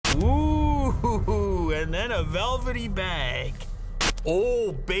and then a velvety bag.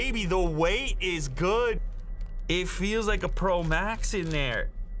 Oh, baby, the weight is good. It feels like a Pro Max in there.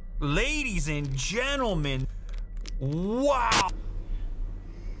 Ladies and gentlemen, wow.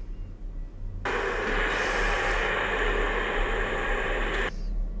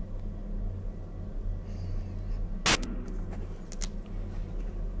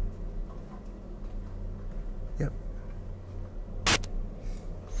 Yep.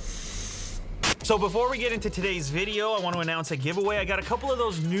 So before we get into today's video, I want to announce a giveaway. I got a couple of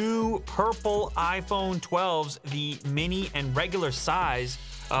those new purple iPhone 12s, the mini and regular size,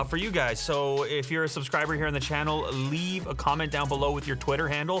 for you guys. So if you're a subscriber here on the channel, leave a comment down below with your Twitter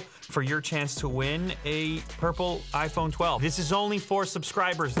handle for your chance to win a purple iPhone 12. This is only for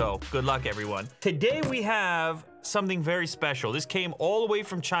subscribers though. Good luck, everyone. Today we have something very special. This came all the way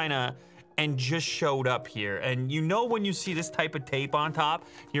from China and just showed up here. And you know when you see this type of tape on top,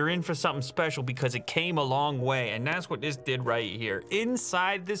 you're in for something special because it came a long way. And that's what this did right here.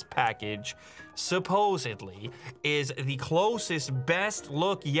 Inside this package, supposedly, is the closest, best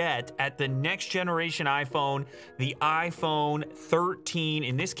look yet at the next generation iPhone, the iPhone 13.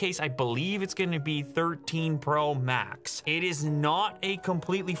 In this case, I believe it's going to be 13 Pro Max. It is not a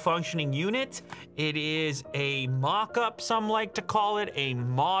completely functioning unit. It is a mock-up, some like to call it, a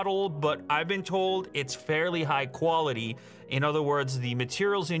model, but I've been told it's fairly high quality. In other words, the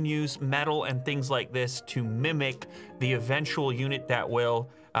materials in use, metal and things like this, to mimic the eventual unit that will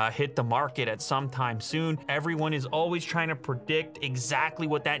hit the market at some time soon. Everyone is always trying to predict exactly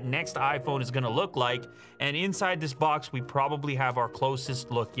what that next iPhone is going to look like. And inside this box, we probably have our closest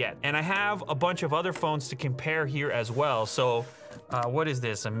look yet. And I have a bunch of other phones to compare here as well. So what is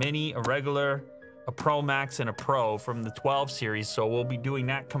this? A mini, a regular, a Pro Max, and a Pro from the 12 series. So we'll be doing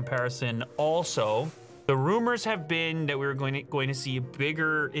that comparison also. The rumors have been that we're going to see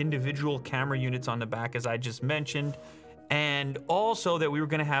bigger individual camera units on the back, as I just mentioned, and also that we were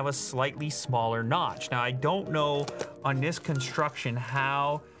going to have a slightly smaller notch. Now, I don't know on this construction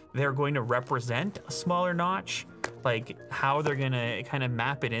how they're going to represent a smaller notch, like how they're going to kind of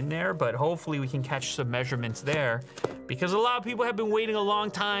map it in there, but hopefully we can catch some measurements there, because a lot of people have been waiting a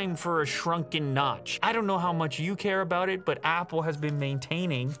long time for a shrunken notch. I don't know how much you care about it, but Apple has been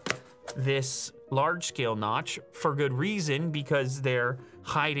maintaining this large-scale notch for good reason, because they're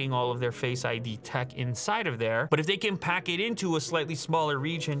hiding all of their Face ID tech inside of there. But if they can pack it into a slightly smaller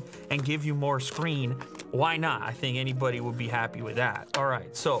region and give you more screen, why not? I think anybody would be happy with that. All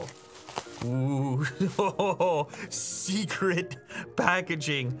right, so, ooh, secret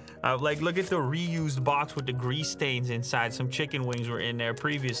packaging. Like, look at the reused box with the grease stains inside. Some chicken wings were in there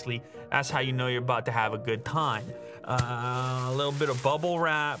previously. That's how you know you're about to have a good time. A little bit of bubble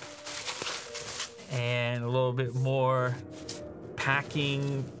wrap and a little bit more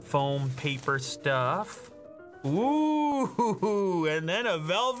packing foam paper stuff. Ooh, and then a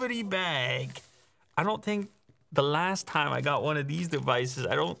velvety bag. I don't think the last time I got one of these devices,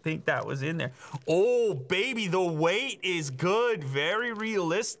 I don't think that was in there. Oh, baby, the weight is good. Very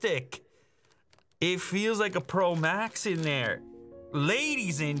realistic. It feels like a Pro Max in there.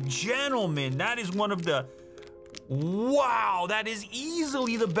 Ladies and gentlemen, that is one of the... Wow, that is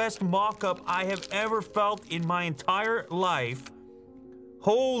easily the best mock-up I have ever felt in my entire life.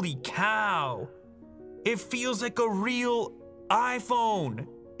 Holy cow. It feels like a real iPhone.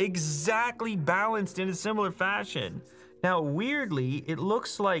 Exactly balanced in a similar fashion. Now, weirdly, it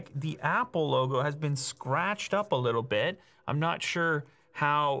looks like the Apple logo has been scratched up a little bit. I'm not sure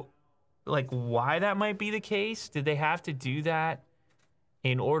how, like, why that might be the case. Did they have to do that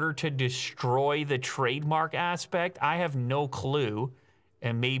in order to destroy the trademark aspect? I have no clue.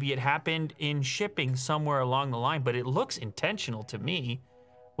 And maybe it happened in shipping somewhere along the line, but it looks intentional to me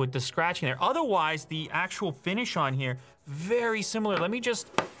with the scratching there. Otherwise, the actual finish on here, very similar. Let me just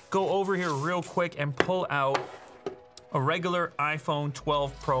go over here real quick and pull out a regular iPhone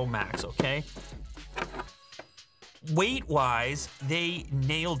 12 Pro Max, okay? Weight-wise, they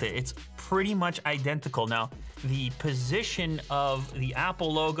nailed it. It's pretty much identical. Now, the position of the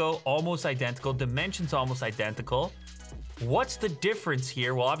Apple logo, almost identical. Dimensions almost identical. What's the difference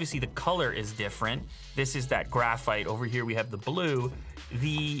here? Well, obviously the color is different. This is that graphite. Over here we have the blue.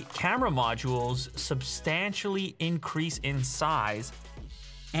 The camera modules substantially increase in size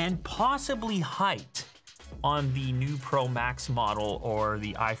and possibly height on the new Pro Max model or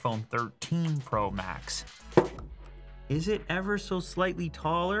the iPhone 13 Pro Max. Is it ever so slightly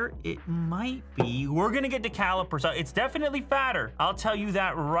taller? It might be. We're gonna get the calipers out. It's definitely fatter. I'll tell you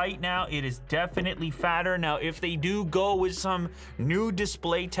that right now. It is definitely fatter. Now, if they do go with some new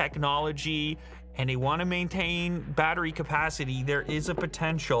display technology and they want to maintain battery capacity, there is a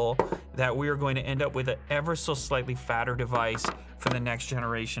potential that we are going to end up with an ever so slightly fatter device for the next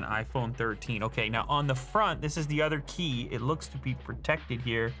generation iPhone 13. Okay, now on the front, this is the other key. It looks to be protected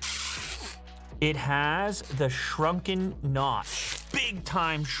here. It has the shrunken notch, big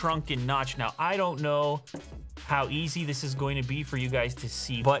time shrunken notch. Now, I don't know how easy this is going to be for you guys to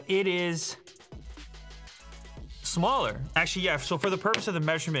see, but it is smaller. Actually, yeah, so for the purpose of the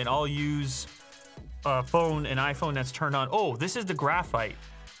measurement, I'll use an iPhone that's turned on. Oh, this is the graphite.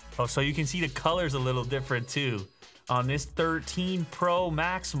 Oh, so you can see the color's a little different too. On this 13 Pro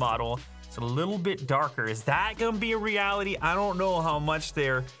Max model, it's a little bit darker. Is that gonna be a reality? I don't know how much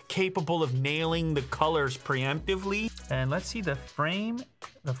they're capable of nailing the colors preemptively. And let's see the frame.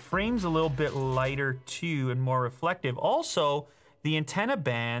 The frame's a little bit lighter too and more reflective. Also, the antenna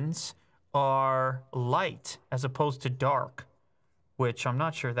bands are light as opposed to dark, which I'm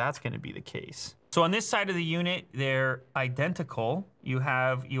not sure that's gonna be the case. So on this side of the unit, they're identical. You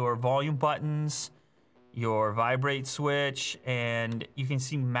have your volume buttons, your vibrate switch, and you can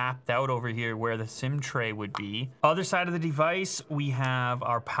see mapped out over here where the SIM tray would be. Other side of the device, we have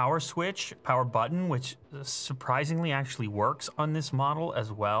our power switch, power button, which surprisingly actually works on this model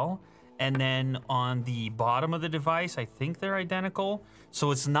as well. And then on the bottom of the device, I think they're identical.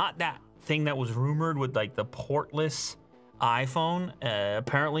 So it's not that thing that was rumored with like the portless iPhone.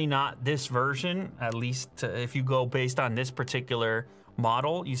 Apparently not this version, at least if you go based on this particular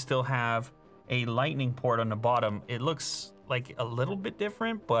model. You still have a lightning port on the bottom. It looks like a little bit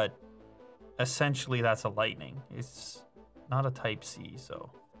different, but essentially that's a lightning. It's not a Type-C,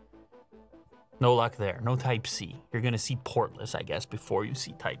 so no luck there. No Type-C. You're gonna see portless, I guess, before you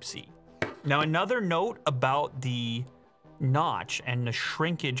see Type-C. Now, another note about the notch and the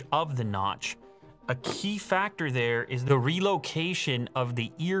shrinkage of the notch. A key factor there is the relocation of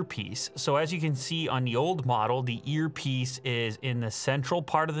the earpiece. So as you can see on the old model, the earpiece is in the central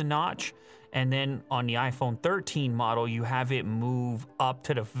part of the notch. And then on the iPhone 13 model, you have it move up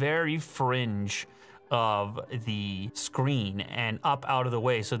to the very fringe of the screen and up out of the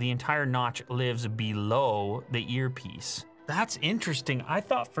way. So the entire notch lives below the earpiece. That's interesting. I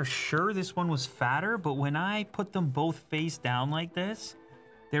thought for sure this one was fatter, but when I put them both face down like this,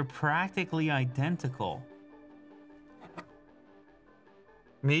 they're practically identical.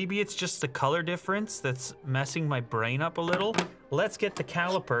 Maybe it's just the color difference that's messing my brain up a little. Let's get the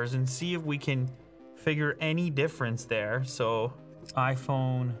calipers and see if we can figure any difference there. So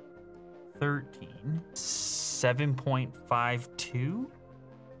iPhone 13, 7.52.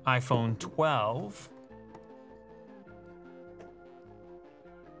 iPhone 12.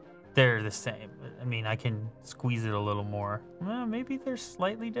 They're the same. I mean, I can squeeze it a little more. Well, maybe they're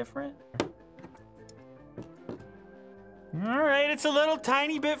slightly different. All right, it's a little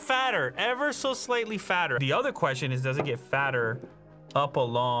tiny bit fatter, ever so slightly fatter. The other question is, does it get fatter up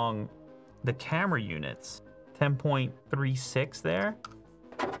along the camera units? 10.36 there.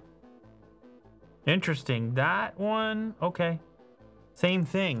 Interesting, that one, okay. Same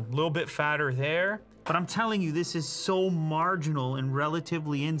thing, a little bit fatter there. But I'm telling you, this is so marginal and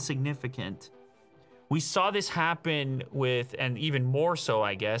relatively insignificant. We saw this happen with, and even more so,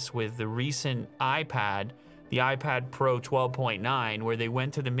 I guess, with the recent iPad, the iPad Pro 12.9, where they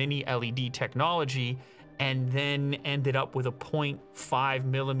went to the mini LED technology and then ended up with a 0.5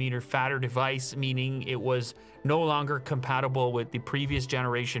 millimeter fatter device, meaning it was no longer compatible with the previous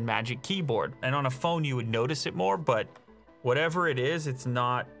generation Magic Keyboard. And on a phone, you would notice it more, but whatever it is, it's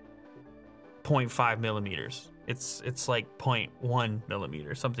not 0.5 millimeters. It's like 0.1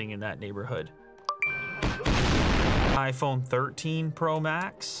 millimeter, something in that neighborhood. iPhone 13 Pro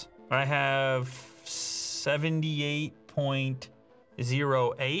Max. I have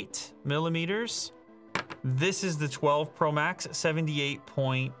 78.08 millimeters. This is the 12 Pro Max,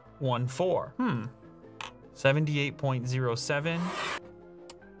 78.14. 78.07.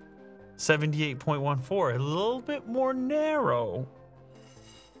 78.14, a little bit more narrow.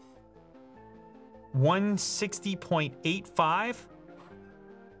 160.85.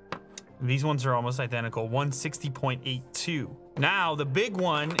 These ones are almost identical. 160.82. Now the big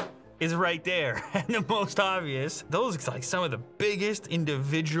one is right there, and the most obvious. Those are like some of the biggest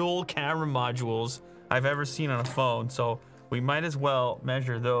individual camera modules I've ever seen on a phone. So we might as well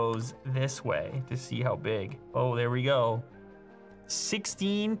measure those this way to see how big. Oh, there we go.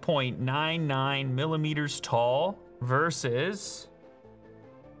 16.99 millimeters tall versus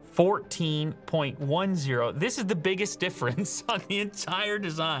 14.10. This is the biggest difference on the entire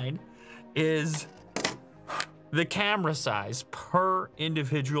design, is the camera size per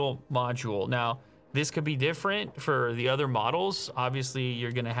individual module. Now, This could be different for the other models. Obviously,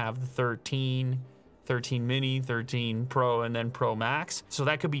 you're gonna have the 13 mini, 13 Pro, and then Pro Max. So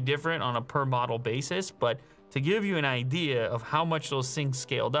that could be different on a per model basis, but to give you an idea of how much those things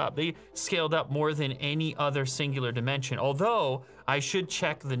scaled up, they scaled up more than any other singular dimension. Although I should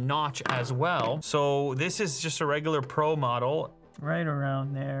check the notch as well. So this is just a regular Pro model, right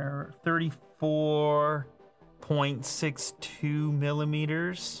around there, 34.62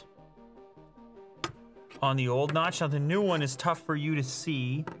 millimeters on the old notch. Now the new one is tough for you to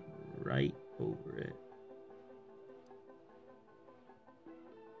see right over it.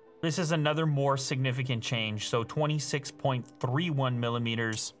 This is another more significant change. So 26.31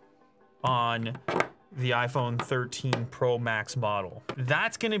 millimeters on the iPhone 13 Pro Max model.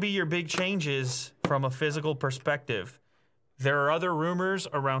 That's gonna be your big changes from a physical perspective. There are other rumors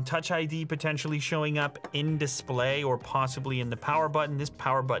around Touch ID potentially showing up in display or possibly in the power button. This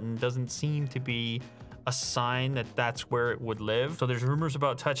power button doesn't seem to be a sign that that's where it would live. So there's rumors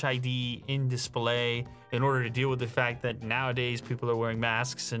about Touch ID in display in order to deal with the fact that nowadays people are wearing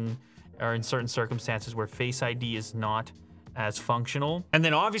masks and are in certain circumstances where Face ID is not as functional. And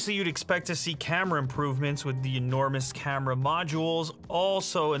then obviously you'd expect to see camera improvements with the enormous camera modules.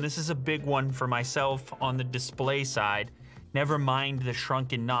 Also, and this is a big one for myself on the display side, never mind the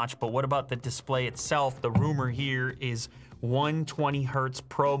shrunken notch, but what about the display itself? The rumor here is 120 hertz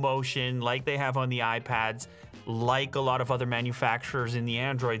ProMotion like they have on the iPads, like a lot of other manufacturers in the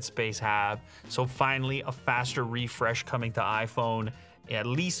Android space have. So finally, a faster refresh coming to iPhone, at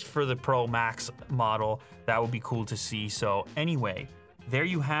least for the Pro Max model. That would be cool to see. So anyway, there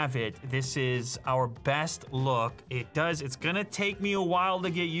you have it. This is our best look. It's gonna take me a while to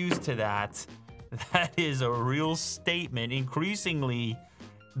get used to that. That is a real statement. Increasingly,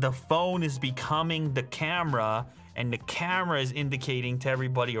 the phone is becoming the camera, and the camera is indicating to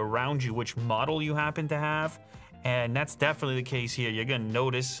everybody around you which model you happen to have. And that's definitely the case here. You're gonna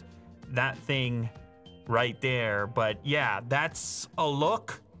notice that thing right there. But yeah, that's a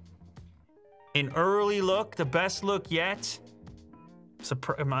look, an early look, the best look yet.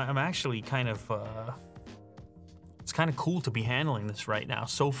 I'm actually kind of, it's kind of cool to be handling this right now,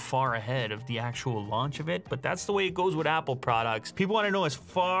 so far ahead of the actual launch of it, but that's the way it goes with Apple products. People want to know as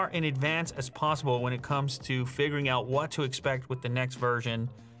far in advance as possible when it comes to figuring out what to expect with the next version,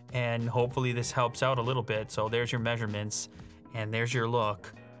 and hopefully this helps out a little bit. So there's your measurements, and there's your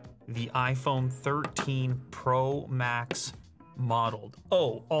look. The iPhone 13 Pro Max modeled.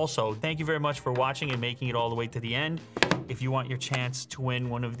 Oh, also, thank you very much for watching and making it all the way to the end. If you want your chance to win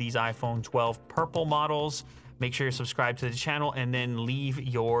one of these iPhone 12 purple models, make sure you're subscribed to the channel and then leave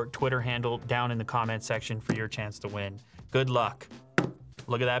your Twitter handle down in the comment section for your chance to win. Good luck.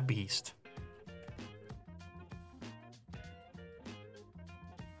 Look at that beast.